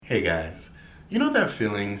Hey guys, you know that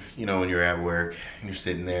feeling, when you're at work and you're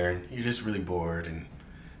sitting there and you're just really bored and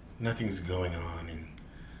nothing's going on and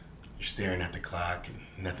you're staring at the clock and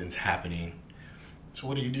nothing's happening. So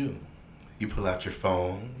what do? You pull out your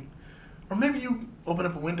phone or maybe you open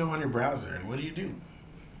up a window on your browser and what do?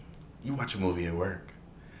 You watch a movie at work.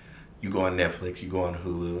 You go on Netflix, you go on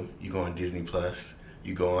Hulu, you go on Disney Plus,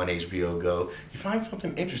 you go on HBO Go. You find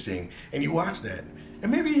something interesting and you watch that.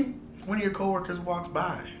 And maybe one of your coworkers walks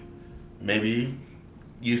by. Maybe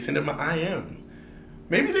you send them an IM.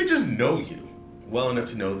 Maybe they just know you well enough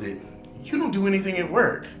to know that you don't do anything at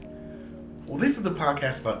work. Well, this is the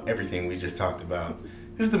podcast about everything we just talked about.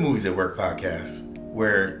 This is the Movies at Work podcast,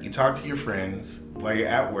 where you talk to your friends while you're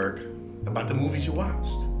at work about the movies you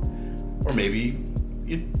watched. Or maybe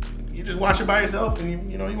you just watch it by yourself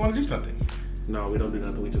and you want to do something. No, we don't do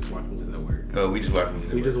nothing. We just watch movies at work. Oh, we just watch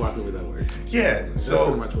movies at work. We just watch movies at work. Yeah. That's so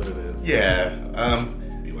pretty much what it is. Yeah.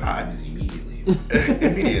 We watch movies immediately.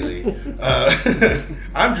 Immediately.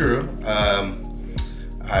 I'm Drew.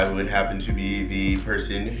 I would happen to be the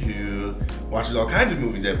person who watches all kinds of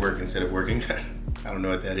movies at work instead of working. I don't know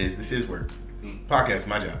what that is. This is work. Podcast is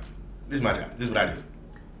my job. This is my job. This is what I do.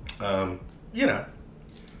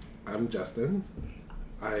 I'm Justin.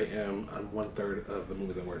 I am on 1/3 of the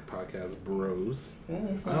Movies at Work podcast, Bros.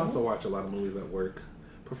 Mm-hmm. I also watch a lot of movies at work,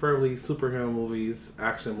 preferably superhero movies,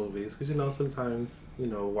 action movies, because sometimes,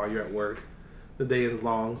 while you're at work, the day is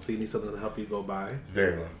long, so you need something to help you go by. It's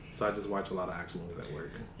very long. So I just watch a lot of action movies at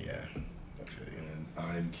work. Yeah. And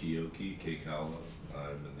I'm Kiyoki Keikawa.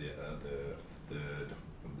 I'm the of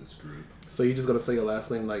this group. So you're just gonna say your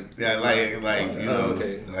last name like? Yeah, okay.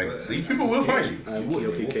 Like these people will find you. I'm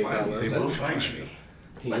Kiyoki Keikawa. They will find you.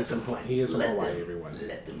 He is from Hawaii, everyone.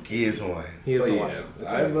 He is Hawaiian. He is But Hawaiian.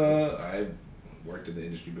 yeah, I've worked in the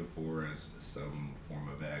industry before as some form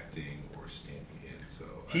of acting or standing in. So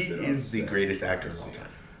He is the greatest actor of all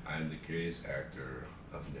time. I'm the greatest actor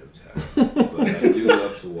of no time, but I do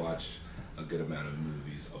love to watch a good amount of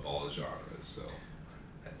movies of all genres. So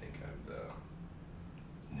I think I'm the.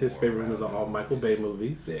 His favorite movies are all Michael Bay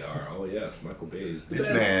movies. They are. Oh yes, Michael Bay is the This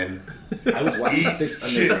best. man. I was watching eats Six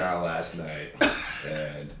shit. Underground last night,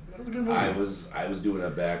 and That was a good movie. I was doing a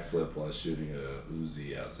backflip while shooting a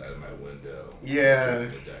Uzi outside of my window. Yeah.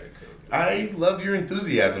 Drinking a Diet Coke. I love your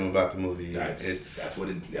enthusiasm about the movie. That's what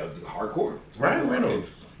it. That was hardcore. Ryan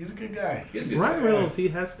Reynolds. He's a good guy. He's a good Ryan guy. Reynolds, he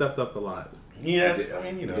has stepped up a lot. Yeah,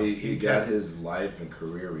 I mean, He he's got his life and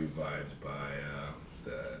career revived by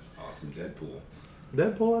the awesome Deadpool.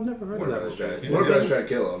 Deadpool, I've never heard Warner of that Brothers movie. tried, Warner Brothers tried to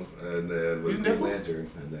kill him, and then was He's Green Deadpool? Lantern,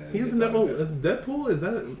 and then He's they in found Deadpool. him. It's Deadpool? Is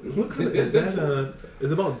that what kind of, is that is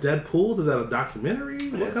it about dead pools? Is that a documentary?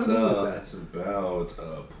 What kind of movie is that? It's about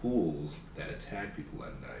pools that attack people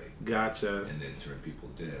at night Gotcha. and then turn people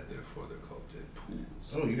dead. Therefore, they're called dead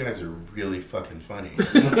pools. Oh, you guys are really fucking funny.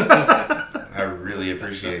 I really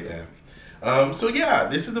appreciate that. So yeah,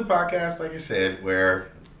 this is the podcast, like I said, where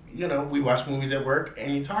we watch movies at work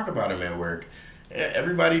and you talk about them at work.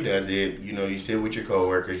 Everybody does it. You sit with your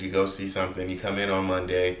coworkers, you go see something, you come in on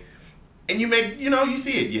Monday, and you make, you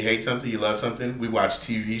see it. You hate something, you love something. We watch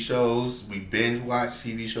TV shows, we binge watch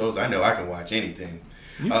TV shows. I know I can watch anything.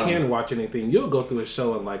 You can watch anything. You'll go through a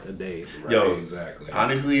show in like a day. Right, Yo, exactly.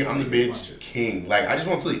 Honestly, I'm the Watch binge it. king. Like, I just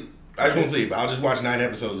won't sleep. I'll just watch 9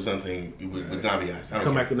 episodes or something with zombie eyes. I don't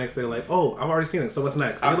Come care. back the next day like, oh, I've already seen it. So what's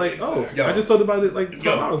next? You're like, oh, Yo. I just told about it like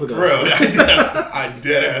 12 hours ago. Bro, I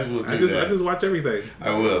dead ass will do that. I just watch everything.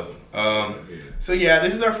 I will. So yeah,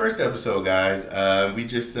 this is our first episode, guys. We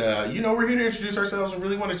just, we're here to introduce ourselves. We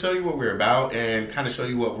really want to tell you what we're about and kind of show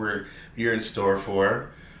you what you're in store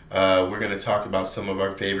for. We're going to talk about some of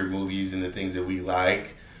our favorite movies and the things that we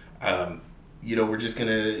like. We're just going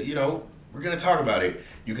to, we're going to talk about it.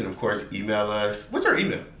 You can, of course, email us. What's our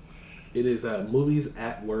email? It is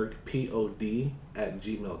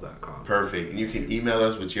moviesatworkpod@gmail.com. Perfect. And you can email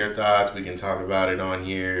us with your thoughts. We can talk about it on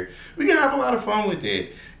here. We can have a lot of fun with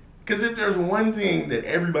it. Because if there's one thing that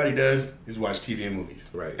everybody does is watch TV and movies.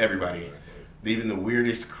 Right. Everybody. Even the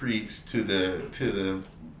weirdest creeps to the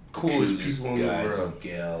coolest people in the guys world. and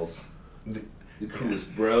gals, the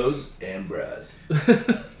coolest bros and bras.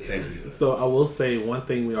 Thank you. So I will say one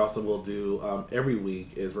thing we also will do every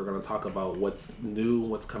week is we're going to talk about what's new,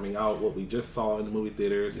 what's coming out, what we just saw in the movie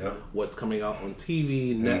theaters, Yep. what's coming out on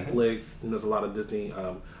TV, Netflix. And there's a lot of Disney,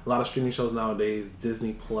 a lot of streaming shows nowadays,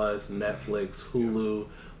 Disney Plus, Netflix, Hulu.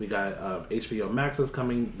 We got HBO Max is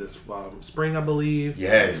coming this spring, I believe.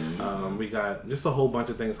 Yes. We got just a whole bunch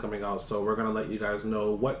of things coming out, so we're gonna let you guys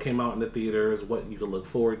know what came out in the theaters, what you can look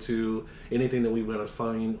forward to, anything that we've been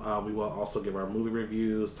assigned. We will also give our movie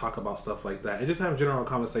reviews, talk about stuff like that, and just have general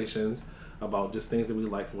conversations about just things that we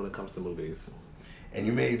like when it comes to movies. And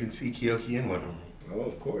you may even see Kiyoki in one of them. Oh,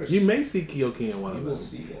 of course. You may see Kiyoki in one You of will them.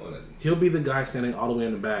 see one. He'll be the guy standing all the way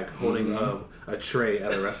in the back holding a tray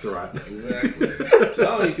at a restaurant. Exactly.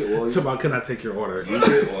 Oh, you can. Well, It's about, can I take your order? you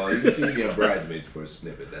can see me in Bridesmaids for a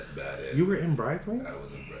snippet. That's about it. You were in Bridesmaids? I was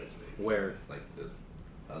in Bridesmaids. Where? Like this.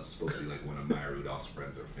 I was supposed to be like one of Maya Rudolph's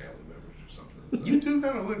friends or family members or something. So. You do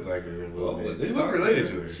kind of look like her a little Well, bit. You look related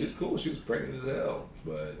to her. She's cool. She was pregnant as hell.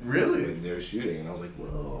 But Really? when they were shooting, and I was like,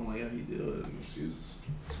 "Whoa, I'm like, how you doing?" And she was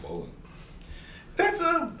swollen. That's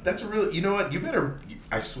a real. You know what? You better.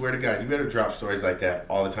 I swear to God, you better drop stories like that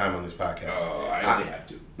all the time on this podcast. Oh, I only have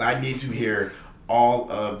to. I need to hear all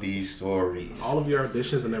of these stories. All of your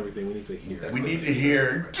auditions and everything we need to hear. That's We what need it to is.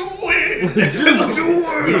 hear. Do it. Just do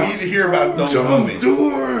it. We need to hear about those moments.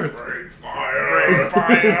 do it! Fire.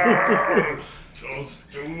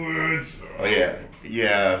 Just do it. Oh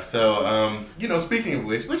yeah. So speaking of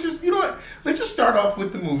which, let's just start off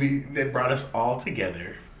with the movie that brought us all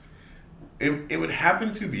together. It would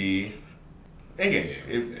happen to be Endgame.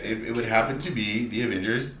 It would happen to be the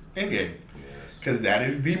Avengers Endgame. Yes. Because that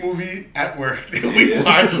is the movie at work that we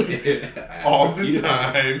watch all the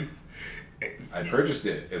time. I purchased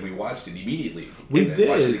it and we watched it immediately. We And then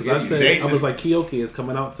watched did, it because I again. said, I was like, Kiyoki is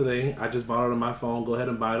coming out today. I just bought it on my phone. Go ahead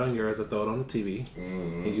and buy it on yours. I throw it on the TV.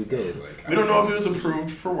 And you I did. was like, We don't know if it was approved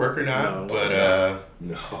for work or not, No. but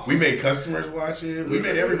No. we made customers watch it. We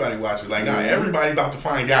made everybody watch it. Like, now everybody about to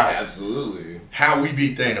find out Absolutely. how we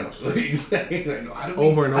beat Thanos. Exactly. I know. How did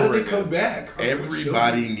Over and how over did they again. come back?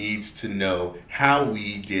 Everybody needs to know how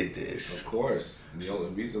we did Of this. course. And the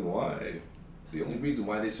only reason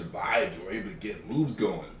why they survived or were able to get moves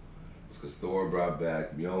going was because Thor brought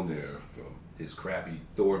back Mjolnir from his crappy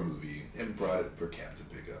Thor movie and brought it for Cap to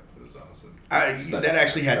pick up. It was awesome. That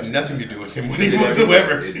actually had nothing to do with him It did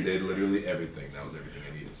whatsoever. everything. It did literally everything. That was everything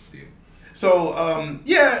I needed to see. So,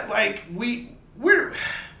 like we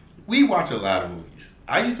watch a lot of movies.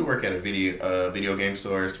 I used to work at a video game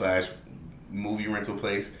store / movie rental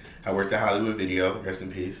place. I worked at Hollywood Video. Rest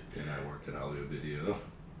in peace. And I worked at Hollywood Video.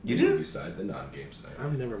 You did? Beside the non-game side.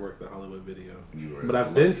 I've never worked at Hollywood Video. You were But the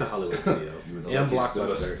I've been to luckiest. Hollywood Video. You were the And luckiest of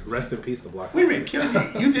Blockbuster. us. Rest in peace to Blockbuster. Wait a minute, Kelly,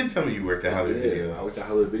 you did tell me you worked at Hollywood Yeah, I Video. worked at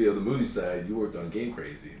Hollywood Video, the movie side. You worked on Game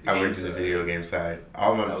Crazy. I game worked in the side. video game side.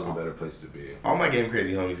 That was a better place to be. All my Game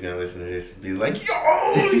Crazy homies gonna listen to this and be like,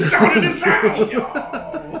 yo, he shouted this out,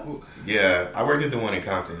 yo. Yeah, I worked at the one in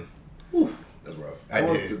Compton, Oof, that's rough. I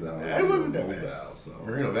worked did. in the It wasn't that bad. Val, so.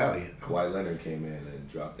 Moreno Valley. Kawhi Leonard came in and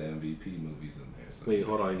dropped the MVP movies in there. So Wait,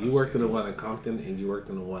 hold on. You worked in the one in Compton and you worked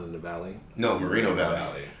in the one in the Valley? No, Moreno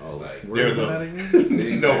Valley. Oh, like Where was There's that a-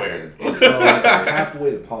 again? Nowhere. Like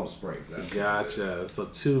halfway to Palm Springs. That's Gotcha. So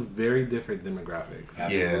two very different demographics.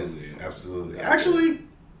 Absolutely. Yeah, absolutely. Actually,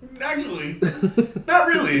 not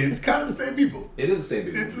really. It's kind of the same people. It is the same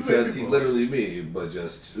people It's the same because he's people. literally me, but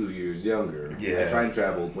just 2 years younger. Yeah. I time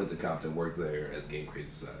traveled, went to Compton, worked there as Game Crazy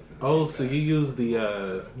side. Oh, so you used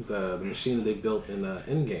the machine that they built in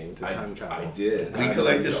Endgame to time travel? I did. We I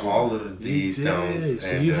collected actually- all of You these did. stones.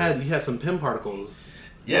 So and, you had some pin particles.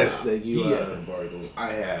 yes. That you He had them particles.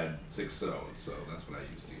 I had 6 stones, so that's what I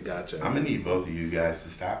used to use. Gotcha. I'm gonna need both of you guys to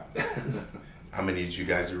stop. I'm gonna need you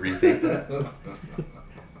guys to rethink that.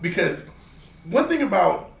 Because one thing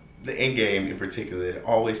about the Endgame in particular that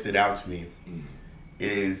always stood out to me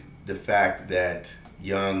is the fact that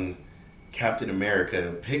young Captain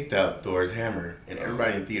America picked up Thor's hammer and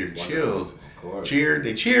everybody in theater chilled. Of course. Cheered,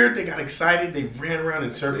 they got excited, they ran around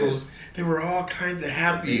in circles, they were all kinds of Made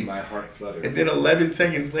happy. my heart flutter. And then 11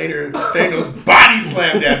 seconds later, Thanos body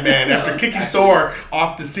slammed that man after kicking Actually- Thor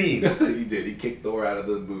off the scene. He did. He kicked Thor out of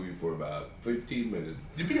the movie for about 15 minutes.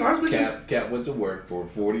 To be honest with you, Cap went to work for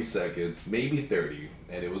 40 seconds, maybe 30,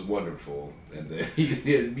 and it was wonderful. And then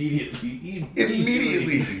he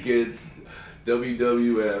immediately gets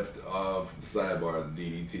WWF'd off the sidebar, the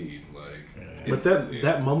DDT. Like, But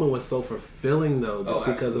that moment was so fulfilling though, just Oh,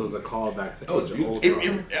 because it was a absolutely. callback to Oh, it's Age of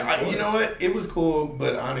beautiful. Ultron. you know what? It was cool,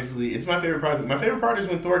 but honestly, it's my favorite part. My favorite part is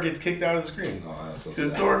when Thor gets kicked out of the screen. Oh, that's so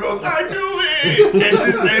Because sad. Thor goes, I knew it! And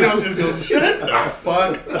this Thanos just goes, shut the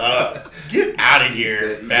fuck up. Get out of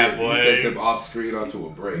here, bad He sent him boy. off screen onto a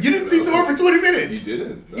break. You didn't see Thor for 20 minutes. You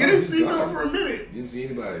didn't. No, You didn't he's see gone. Thor for a minute. You didn't see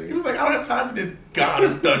anybody. He was like, I don't have time for this God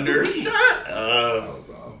of Thunder. Shut That up. was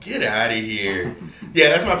all. Get out of here. Yeah,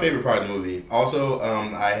 that's my favorite part of the movie. Also,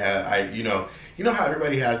 you know how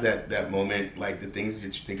everybody has that moment, like the things that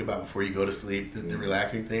you think about before you go to sleep, the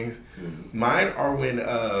relaxing things. Mine are when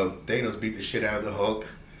Thanos beat the shit out of the Hulk.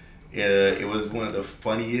 It was one of the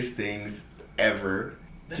funniest things ever.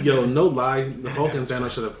 Yo, no lie, Hulk and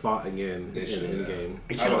Thanos should have fought again They in should have. Endgame.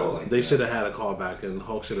 I don't like They that. should have had a callback, and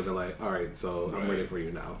Hulk should have been like, "All right, so I'm Right. ready for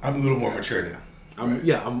you now." I'm a little more mature now. I'm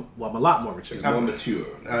a lot more mature. He's more mature.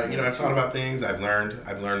 I've thought about things. I've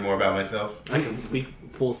learned more about myself. I can speak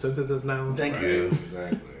full sentences now. Thank Right, you.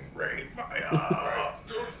 exactly. Rain fire.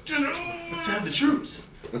 Let's have the troops.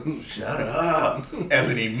 Shut up,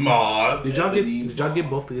 Ebony Maw. Did y'all get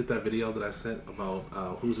both to get that video that I sent about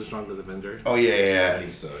who's the strongest Avenger? Oh yeah, I yeah.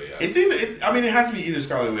 think so, yeah. It has to be either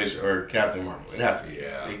Scarlet Witch or Captain Marvel. It has to be.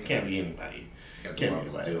 Yeah. It can't be anybody. Captain Can't be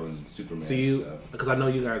Marvel's anybody doing else. Superman So you, stuff. because I know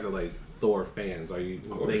you guys are like Thor fans. Are you Of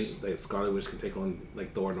think course. that Scarlet Witch can take on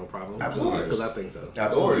like Thor no problem? Absolutely. Because I think so.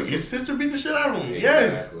 Absolutely. Or- His sister beat the shit out of him. Exactly.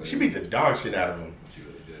 Yes. She beat the dog shit out of him. She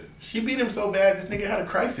really did. She beat him so bad, this nigga had a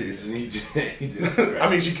crisis. And he did. He did. I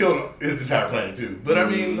mean, she killed his entire planet too. But I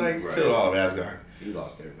mean, like, Right. killed all of Asgard. He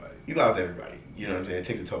lost everybody. He lost everybody. You know what I'm saying? It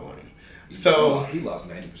takes a toll on him. He So lost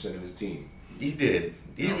 90% of his team. he did.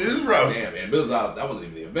 It was rough. Damn, man. It was out. That wasn't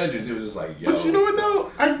even the Avengers. It was just like, yo. But you know what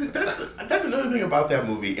though? That's another thing about that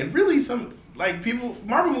movie. And really, some like people,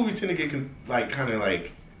 Marvel movies tend to get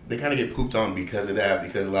they kind of get pooped on because of that.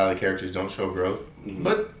 Because a lot of the characters don't show growth. Mhm.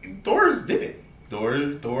 But Thor's did it.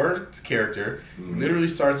 Thor's character literally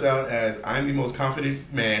starts out as, I'm the most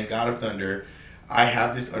confident man, God of Thunder. I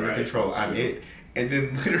have this under Right, control. that's I'm true. it. And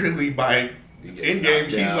then literally by He gets Endgame,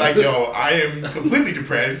 knocked he's down. like, yo, I am completely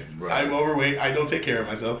depressed. Right. I'm overweight. I don't take care of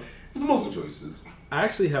myself. It's the most choices. I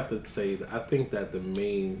actually have to say that I think that the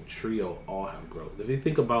main trio all have growth. If you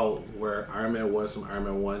think about where Iron Man was from Iron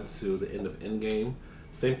Man 1 to the end of Endgame,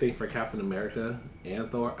 same thing for Captain America and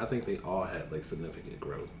Thor, I think they all had like significant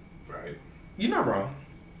growth. Right. You're not wrong.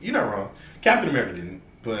 You're not wrong. Captain America didn't,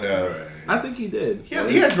 but Right. I think he did. he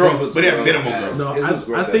had growth, but he had minimal growth. No, His was I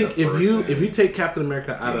growth think as a if you person. take Captain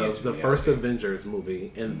America out Yeah, of the yeah, first yeah. Avengers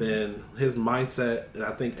movie and then his mindset, and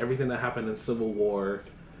I think everything that happened in Civil War,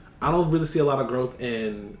 I don't really see a lot of growth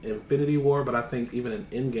in Infinity War, but I think even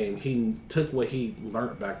in Endgame, he took what he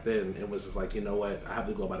learned back then and was just like, you know what, I have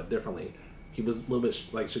to go about it differently. He was a little bit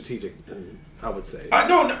like strategic, and I would say.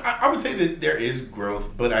 I would say that there is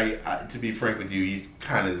growth, but I to be frank with you, he's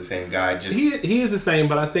kind of the same guy. Just He is the same,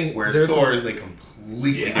 but I think whereas there's Thor some- is a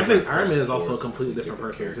completely I different. think Iron Man person. is also a Thor's completely different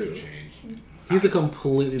person character too. change. He's a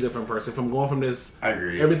completely different person from going from this. I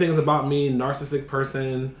agree. Everything is about me, narcissistic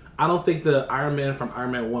person. I don't think the Iron Man from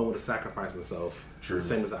Iron Man 1 would have sacrificed himself. True. The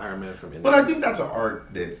same as the Iron Man from Endgame. But I think that's an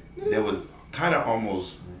arc that was kind of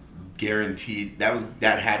almost guaranteed.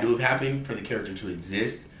 That had to have happened for the character to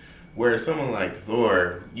exist. Whereas someone like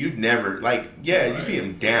Thor, you'd never you Right. see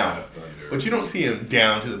him down, God of Thunder. but you don't see him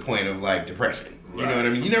down to the point of like depression. You know Right. what I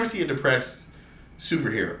mean? You never see a depressed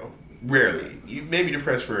superhero. Rarely. You may be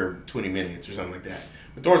depressed for 20 minutes or something like that.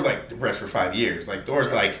 But Thor's like depressed for 5 years. Like Thor's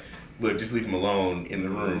like, look, just leave him alone in the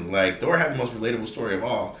room. Like Thor had the most relatable story of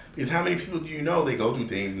all. Because how many people do you know they go through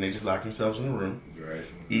things and they just lock themselves in the room, Right.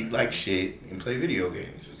 eat like shit, and play video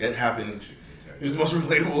games? That happens. It was the most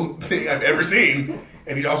relatable thing I've ever seen.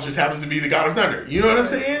 And he also just happens to be the God of Thunder. You know what I'm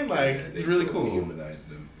saying? Like, it's really cool. Humanized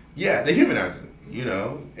him. Yeah, they humanized him, you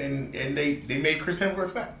know, and they made Chris Hemsworth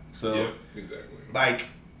fat. So, Yeah, exactly. like,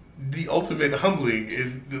 the ultimate humbling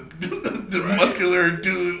is the Right. muscular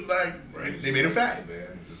dude. Like, Right. they made him fat. Man,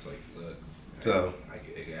 it's just like, look. So,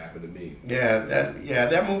 It happened to me. yeah,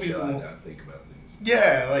 that movie's the Shall I one. not think about things?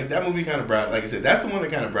 Yeah, like that movie kind of brought, like I said, that's the one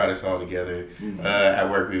that kind of brought us all together. At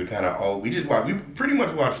work, we would kind of we pretty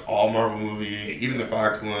much watched all Marvel movies, even the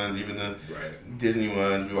Fox ones, even the Right. Disney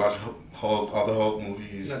ones. We watched Hulk, all the Hulk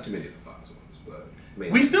movies. Not too many of the Fox ones, but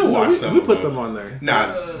mainly. We still watch some. we of put them on there.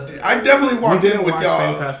 Nah, I definitely We walked in didn't with watch y'all,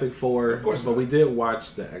 Fantastic Four, Of course but not. we did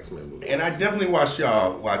watch the X-Men movies. and I definitely watched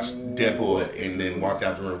y'all watch Deadpool and then walked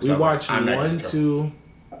out the room. 'cause we I was like, watched I'm not getting 1, in trouble. 2,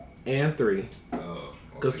 and 3. Oh,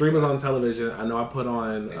 Because 3 was on television. I know I put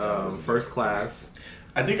on Thank God it was First there. Class.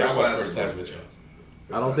 I think First I watched Class First is Class good. with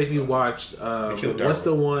y'all. I don't think you watched. killed What's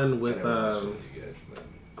the Darwin. one I with? never watched it with you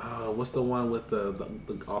guys. What's the one with the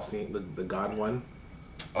all scene the God one?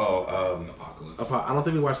 Oh, Apocalypse. I don't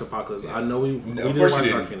think we watched Apocalypse. Yeah. I know we of did course watch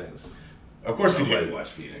you Dark didn't. Phoenix. of course we Nobody did.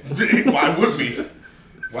 watched Phoenix. Why would we?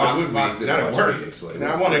 Why Fox- would we? Fox didn't Not at watch work. Phoenix, like, And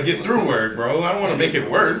I want to get through work, bro. I don't want to make it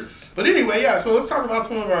worse. But anyway, yeah. So let's talk about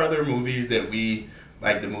some of our other movies that we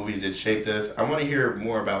like, the movies that shaped us. I want to hear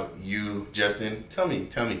more about you, Justin. Tell me.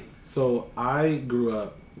 So I grew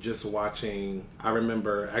up just watching. I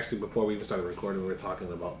remember actually before we even started recording, we were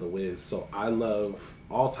talking about The Wiz. So I love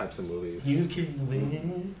all types of movies. You can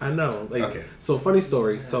win. I know. Like, Okay. So funny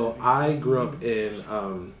story. So I grew up in.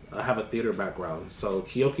 I have a theater background. So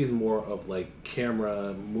Kiyoki's more of like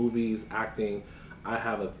camera, movies, acting. I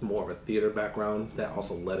have a more of a theater background that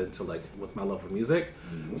also led into like with my love for music.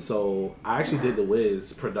 So I actually did The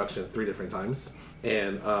Wiz production 3 different times.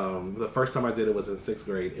 And the first time I did it was in 6th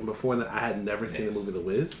grade, and before that I had never seen the movie The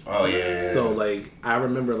Wiz. Oh yeah. So like I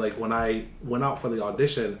remember like when I went out for the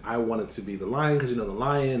audition, I wanted to be the Lion because the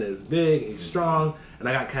Lion is big and he's strong, and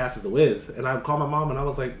I got cast as The Wiz. And I called my mom and I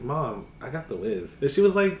was like, "Mom, I got The Wiz," and she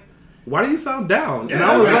was like, "Why do you sound down?" Yeah, and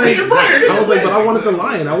I was right. but I wanted the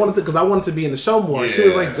Lion. I wanted to because I wanted to be in the show more. Yeah. She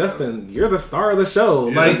was like, "Justin, you're the star of the show.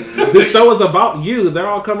 Like this show is about you. They're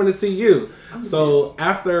all coming to see you." So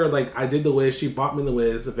after like I did The Wiz, she bought me The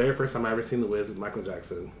Wiz. The very first time I ever seen The Wiz with Michael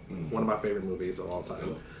Jackson, one of my favorite movies of all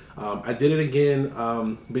time. I did it again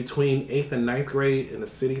between 8th and 9th grade in the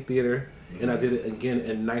City Theater, and I did it again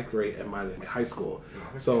in 9th grade at my high school.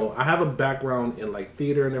 So I have a background in like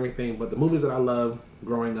theater and everything, but the movies that I love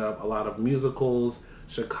growing up, a lot of musicals,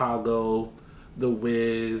 Chicago, The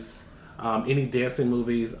Wiz, any dancing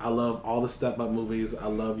movies. I love all the Step Up movies. I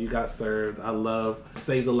love You Got Served. I love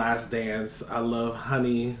Save the Last Dance. I love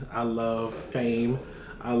Honey. I love Fame.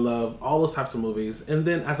 I love all those types of movies. And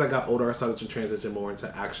then as I got older, I started to transition more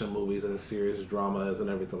into action movies and serious dramas and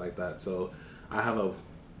everything like that. So I have a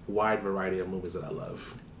wide variety of movies that I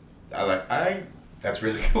love. That's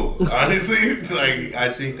really cool. Honestly, like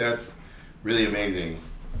I think that's really amazing.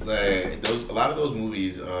 Like a lot of those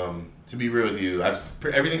movies. To be real with you,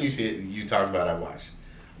 everything you talked about, I watched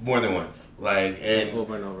more than once. Like and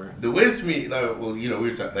Over and over. The Wiz to me, like, well, we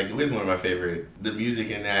were talking, like The Wiz is one of my favorite. The music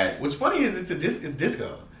in that. What's funny is it's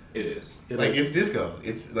disco. It is. It's disco.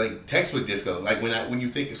 It's like textbook disco. Like when you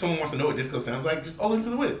think if someone wants to know what disco sounds like, just listen to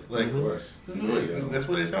The Wiz. Like, Of course. listen to The Wiz. That's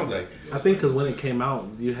what it sounds like. I think because when it came out,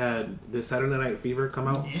 you had the Saturday Night Fever come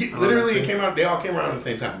out. Literally, it came out. They all came around at the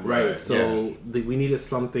same time. Right. So we needed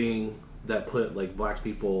something that put like black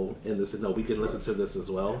people in this. No, we can listen to this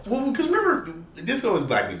as well. Well, because remember, disco is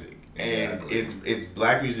black music, and Exactly. it's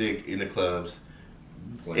black music in the clubs,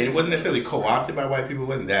 and it wasn't necessarily co-opted by white people. It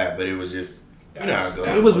wasn't that, but it was just you know how it goes.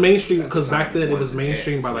 It was mainstream because At the time, back then it was it was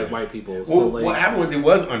mainstream intense, by like yeah. white people. Well, So like what happened was it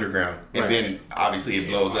was underground, and Right. then obviously it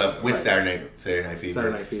blows up with Right. Saturday Night Fever.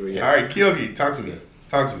 Saturday Night Fever. Yeah. All right, Kyoki, talk to me.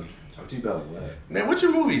 Talk to me. Talk to you about what? Man, what's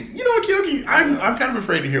your movies? You know what, Kyoki? I'm kind of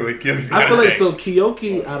afraid to hear what Kyoki's got I to feel say. like so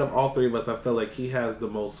Kyoki out of all 3 of us, I feel like he has the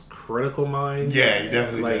most critical mind. Yeah, he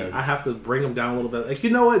definitely Like does. I have to bring him down a little bit. Like you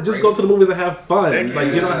know what? Just Bring go it to the movies and have fun. Thank Like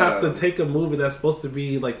you. you don't have to take a movie that's supposed to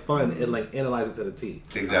be like fun and like analyze it to the T.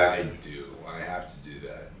 Exactly. I do. I have to do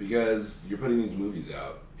that because you're putting these movies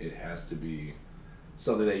out. It has to be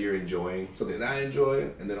something that you're enjoying, something that I enjoy,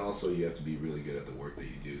 and then also you have to be really good at the work that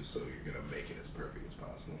you do, so you're gonna make it as perfect as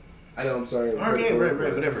possible. I know. I'm sorry. Okay, right,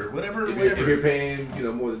 but whatever. If you're paying,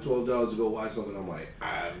 more than $12 to go watch something, I'm like,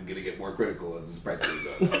 I'm gonna get more critical as this price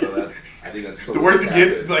goes up. So I think that's The worse it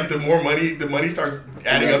gets, like the more money, the money starts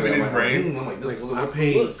adding up in his brain. I'm like, this I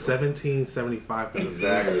paid $17.75 for this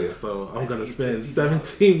Exactly. movie, so I'm gonna spend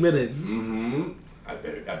 17 minutes. Mm-hmm. I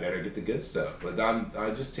better get the good stuff. But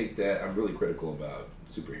I just take that. I'm really critical about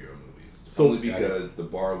superhero movies. So- Only because the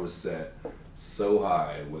bar was set so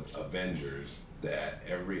high with Avengers that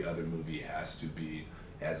every other movie has to be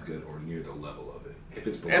as good or near the level of it. If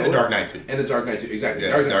it's below And The Dark Knight too. And The Dark Knight too. Exactly.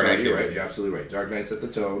 Yeah, Dark Dark Knight. Knight's You're good. right. You're absolutely right. Dark Knight set the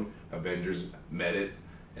tone. Avengers met it,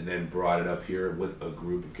 and then brought it up here with a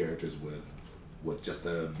group of characters with just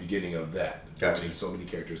the beginning of that. Gotcha. Having so many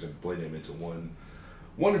characters and blending them into one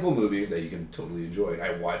wonderful movie that you can totally enjoy.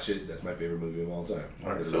 I watch it. That's my favorite movie of all time. All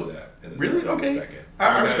right, I'm gonna so- do that. And then really? Dark Knight Okay. Second. I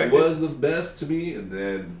Dark Knight respect it. was the best to me, and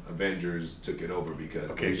then Avengers took it over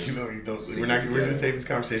because Okay, they just you don't. synced We're not. it We're gonna together. save this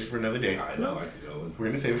conversation for another day. I know I could go. We're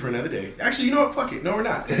gonna save it for another day. Actually, you know what? Fuck it. No, we're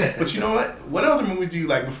not. But you know what? What other movies do you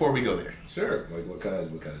like before we go there? Sure. Like what kind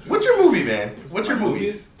of What's your movie, man? What's your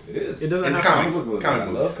movies? It is. It doesn't It's have comics. Comic book Comic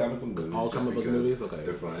movies. I books. love comic book movies. All just comic book because movies? Okay.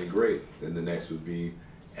 They're fun and great. Then the next would be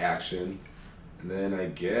action. And then I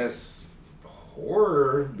guess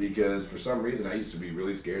horror, because for some reason I used to be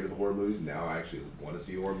really scared of horror movies. Now I actually want to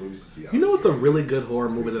see horror movies to see how You know what's a scary really good horror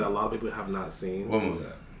movie that a lot of people have not seen? What What's movie?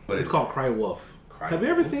 that? What It's is called Cry Wolf. Cry Have you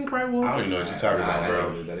ever Wolf? seen Cry Wolf? I don't even know what you're talking about, I bro.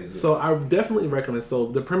 never knew that existed. So I definitely recommend. So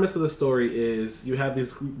the premise of the story is you have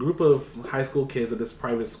this group of high school kids at this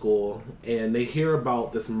private school, and they hear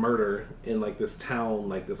about this murder in like this town,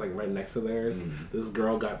 like this like right next to theirs. This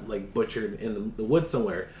girl got like butchered in the woods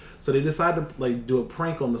somewhere. So they decide to like do a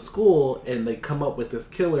prank on the school, and they come up with this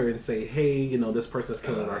killer and say, "Hey, this person's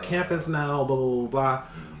killing our campus now." Blah blah blah blah.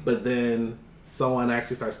 But then someone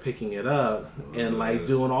actually starts picking it up and like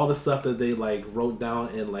doing all the stuff that they like wrote down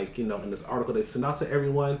in like in this article they sent out to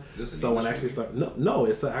everyone. Is this an Someone English actually start no,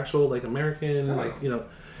 it's an actual like American Oh. like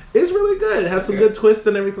It's really good. It has some good twists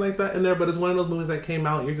and everything like that in there, but it's one of those movies that came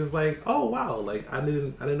out and you're just like, oh wow, like I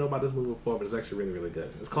didn't know about this movie before, but it's actually really, really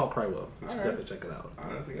good. It's called Cry Wolf. You should definitely check it out. I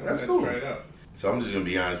don't think I'm That's gonna cool. try it out. So I'm just gonna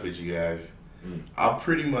be honest with you guys. I'll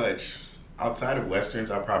pretty much, outside of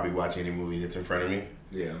westerns, I'll probably watch any movie that's in front of me.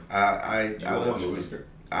 Yeah. I You love watch movies. Western?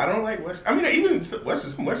 I don't like westerns. I mean, even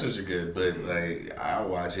westerns. Some westerns are good, but like I'll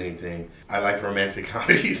watch anything. I like romantic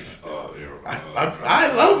comedies. Oh, yeah.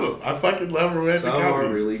 I love them. I fucking love romantic Some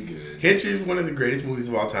comedies. are really good. Hitch is one of the greatest movies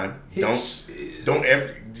of all time. Don't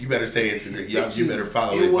ever. You better say it's a good. You better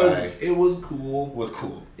follow it. It was cool. Was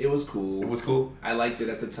cool. It was cool. It was cool. I liked it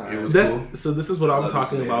at the time. It was cool. So this is what I'm Love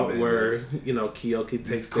talking this about, anime. where Kiyoki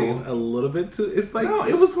takes cool. things a little bit too. It's like No,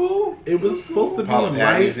 it was cool. It was supposed to be Paula light,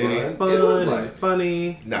 Patton's in it. fun, It was and light.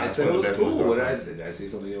 funny. Nah, I it's said one it of the was best movies cool. of all What did I time. say? Did I say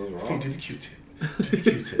something that was wrong? Stick to the Q-tip. To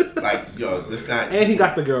the Q-tip. Like, yo, let's not. And he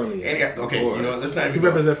got the girl in the And end. he got, okay, you know what? Let's not He even. Go.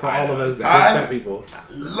 represents for all of us big I- fat people.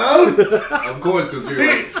 Love. Of course, because you're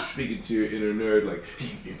like speaking to your inner nerd, like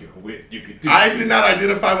you can win, you can do. I did not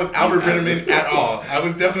identify with Albert You Brenneman at all. I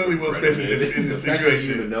was definitely Will Smith in this The fact that you even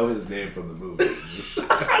situation. know his name from the movie.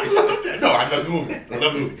 I love that. No, I love the movie. I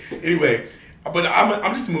love the movie. Anyway, but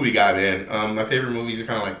I'm just a movie guy, man. My favorite movies are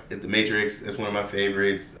kind of like The Matrix. That's one of my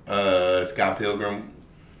favorites. Scott Pilgrim.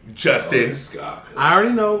 Justin. Scott. I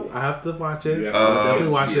already know. I have to watch it. You have I'll to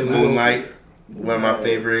definitely watch see it. it. Moonlight. One of my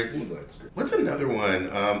favorites. Moonlight's great. What's another one?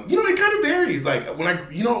 It kind of varies. Like when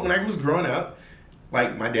I was growing up,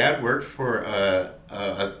 like my dad worked for a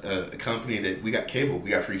company that we got cable. We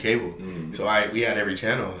got free cable. So we had every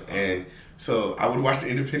channel, and so I would watch the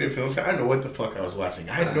independent films. I didn't know what the fuck I was watching.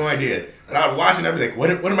 I had no idea. But I would watch it and I'd be like, what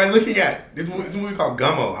am I looking at? It's a movie called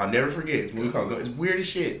Gummo. I'll never forget. It's a movie called Gummo. It's weird as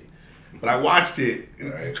shit. But I watched it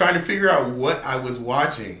trying to figure out what I was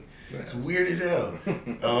watching. It's weird as hell.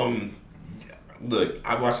 Look,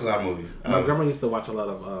 I watched a lot of movies. My grandma used to watch a lot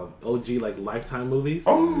of OG like Lifetime movies.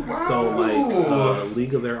 Oh, wow. So like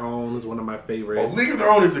League of Their Own is one of my favorites. League of Their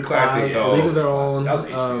Own is a classic, though. League of Their Own. That was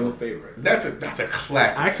an HBO favorite. That's a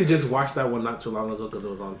classic. I actually just watched that one not too long ago because it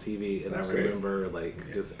was on TV, and That's I great. remember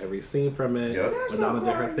like just every scene from it. Yep. Madonna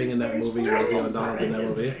did her thing in that movie. Rosie O'Donnell did that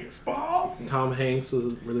movie. Baseball. Tom Hanks was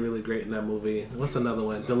really, really great in that movie. What's another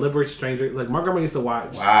one? Deliberate Stranger. Like my grandma used to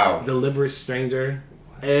watch Deliberate Stranger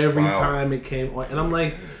every time it came on, and I'm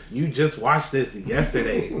like, you just watched this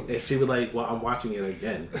yesterday, and she would like, well, I'm watching it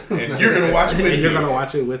again, and you're gonna watch it with me. And you're gonna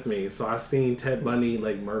watch it with me. So I've seen Ted Bundy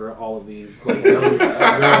like murder all of these like, young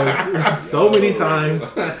girls so many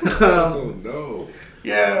times. Oh no.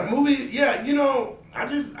 Yeah, movies. Yeah,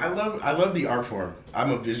 I love the art form.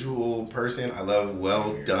 I'm a visual person. I love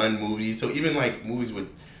well done movies. So even like movies with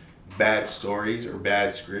bad stories or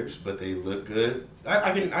bad scripts, but they look good,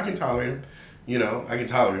 I can tolerate them. I can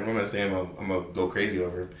tolerate them. I'm not saying I'm gonna go crazy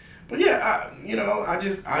over them. But yeah,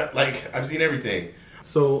 I've seen everything.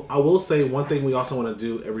 So I will say one thing we also want to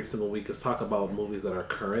do every single week is talk about movies that are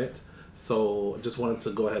current. So just wanted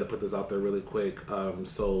to go ahead and put this out there really quick.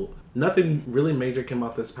 So nothing really major came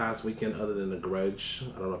out this past weekend other than The Grudge.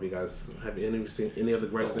 I don't know if you guys have seen any of The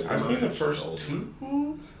Grudge that came I've out. seen the first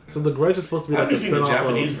two. So The Grudge is supposed to be I've like a only seen the spinoff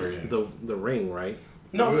Japanese of version. the Ring, right?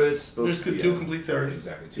 No, It's supposed there's to be, two complete series.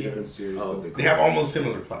 Exactly, two different series. Oh. but They have almost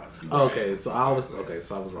similar plots. Oh, okay, so I was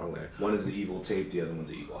wrong there. One is the evil tape, the other one's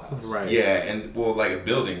the evil house. Right. Yeah, and like a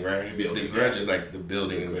building, right? Building, The Grudge yeah. is like the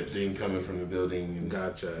building and the thing coming from the building. And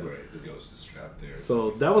Gotcha. Right, the ghost is trapped there.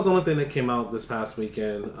 So that was the only thing that came out this past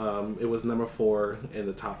weekend. It was number 4 in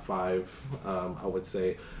the top 5, I would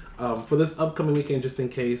say. For this upcoming weekend, just in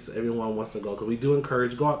case everyone wants to go, because we do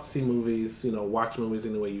encourage, go out to see movies, watch movies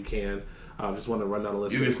any way you can. Just want to run down the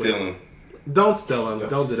list. You can steal them. Don't steal them.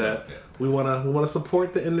 Don't do that. Yeah. We wanna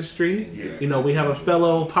support the industry. Yeah. We have a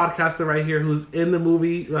fellow podcaster right here who's in the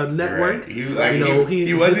movie network. Right.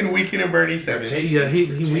 He was in Weekend and Bernie 7 Yeah, we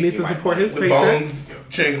need to support his with paycheck. Bones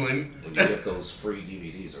jingling. When you get those free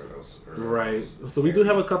DVDs or those. Right. So we do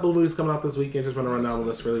have a couple of movies coming out this weekend. Just want to run down the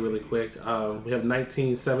list really, really quick. We have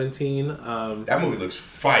 1917. That movie looks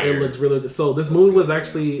fire. It looks really good. So this movie was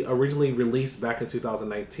actually originally released back in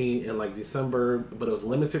 2019 in like December, but it was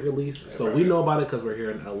limited release. So we know about it because we're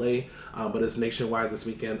here in LA, but it's nationwide this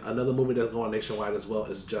weekend. Another movie that's going nationwide as well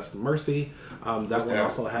is Just Mercy. That one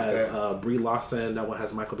also has Brie Larson. That one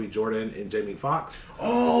has Michael B. Jordan and Jamie Foxx.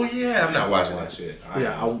 Oh yeah, I'm not watching that. it.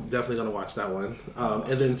 Yeah, I'm definitely gonna watch that one.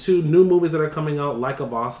 And then 2 new movies that are coming out, Like a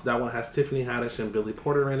Boss. That one has Tiffany Haddish and Billy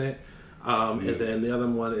Porter in it. And then the other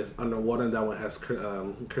one is Underwater. And that one has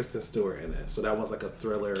Kristen Stewart in it. So that one's like a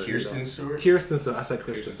thriller. Kirsten Stewart. Kirsten Stewart. I said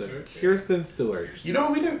Kristen Stewart. Kirsten Stewart. We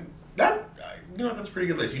didn't. That's a pretty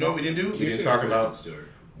good list. You know what we didn't do? We didn't talk about Stewart.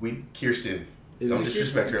 Kirsten. Don't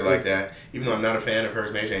disrespect her like that. Even though I'm not a fan of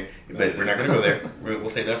hers, Mei Jane. But we're not going to go there. We'll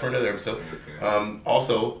save that for another episode.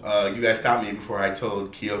 Also, you guys stopped me before I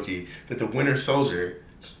told Kiyoki that the Winter Soldier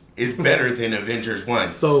is better than Avengers 1.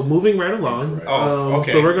 So moving right along.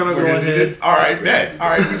 Okay. So we're gonna go ahead. All right, bet. All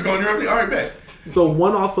right, who's going to interrupt me? All right, bet. So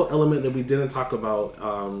one also element that we didn't talk about,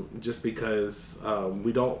 just because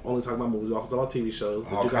we don't only talk about movies, we also talk about TV shows.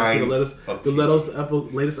 Did you guys see the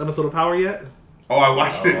latest episode of Power yet? Oh, I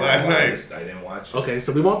watched it last night. I didn't watch it. Okay,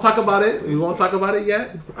 so we won't talk about it. We won't talk about it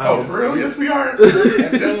yet. Oh, for real? Yes, we are.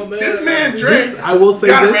 This man, Drake, I will say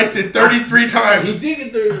got arrested 33 times. He did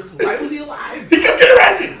get there. Why was he alive? He kept getting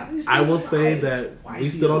arrested. I will say that we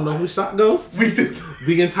still don't know who shot Ghost. We still.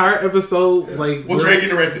 The entire episode, like, was Drake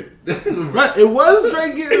getting arrested? Right, it was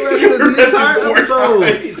Drake getting arrested the entire episode.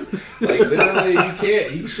 Like, literally, you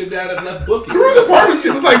can't. He should not have left booking. Remember the part when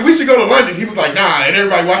shit was like, we should go to London? He was like, nah, and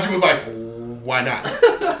everybody watching was like, why not?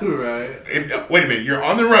 Right. Wait a minute, you're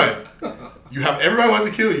on the run. You have everybody wants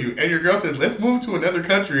to kill you, and your girl says, let's move to another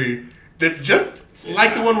country that's just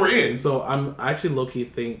like the one we're in. So I actually low-key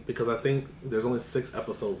think, because I think there's only 6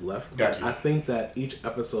 episodes left. Gotcha. I think that each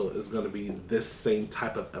episode is going to be this same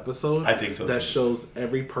type of episode. I think so, That too. shows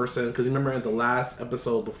every person, because you remember in the last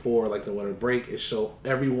episode before, like the winter break, it showed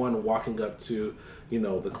everyone walking up to,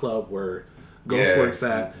 the club where Ghost works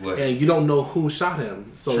at, and you don't know who shot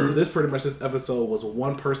him. So this episode was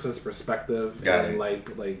one person's perspective and like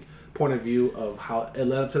point of view of how it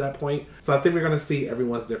led up to that point. So I think we're gonna see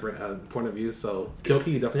everyone's different point of view. So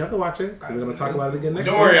Kyoki, you definitely have to watch it. We're gonna talk about it again next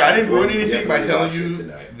week. Don't worry, I didn't ruin anything by telling you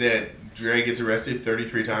that Dre gets arrested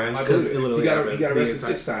 33 times. He got arrested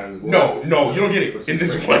 6 times. No, you don't get it. In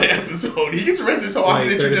this one episode, he gets arrested so often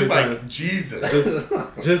that you're just like, Jesus.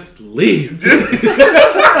 Just leave.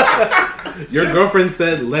 Your girlfriend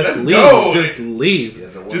said, let's leave. Go. Just leave.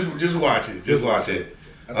 Just watch it. Just watch it.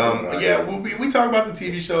 We talk about the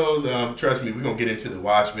TV shows. Trust me, we're going to get into the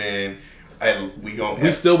Watchmen.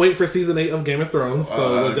 We still wait for season 8 of Game of Thrones,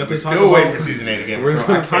 so we'll definitely talk about. Still waiting for season 8 of Game of Thrones. We're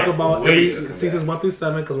going to talk about seasons 1 through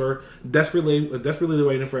 7 because we're desperately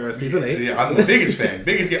waiting for season 8. Yeah, I'm the biggest fan.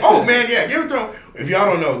 Oh man, yeah, Game of Thrones. If y'all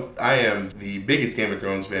don't know, I am the biggest Game of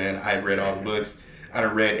Thrones fan. I've read all the books.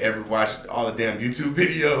 I've watched all the damn YouTube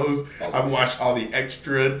videos. I've watched all the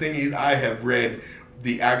extra thingies. I have read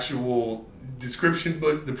the actual description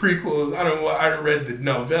books, the prequels. I read the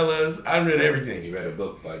novellas. I read everything. You read a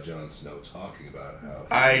book by Jon Snow talking about how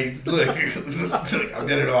I've done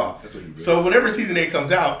it all. That's what you read. So whenever season 8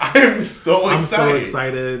 comes out, I am so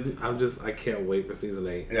excited. I can't wait for season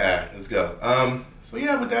 8. Yeah, let's go. So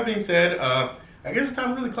yeah, with that being said, I guess it's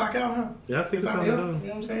time to really clock out, huh? Yeah, I think it's time to go. You know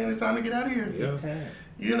what I'm saying? It's time to get out of here.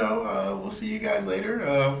 Yeah. We'll see you guys later.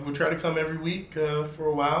 We'll try to come every week for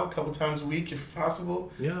a while, a couple times a week if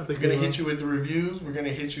possible. Yeah, I think we're going to hit you with the reviews. We're going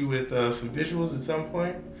to hit you with some visuals at some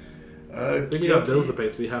point. I think we got bills to pay,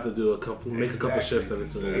 so we have to do a couple shifts every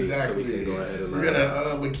single week so we can go ahead and... We're going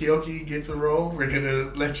to, when Kiyoki gets a role, we're going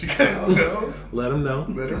to let you guys know. Let him know.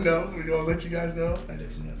 We're going to let you guys know.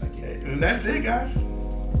 And that's it, guys.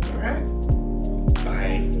 All right.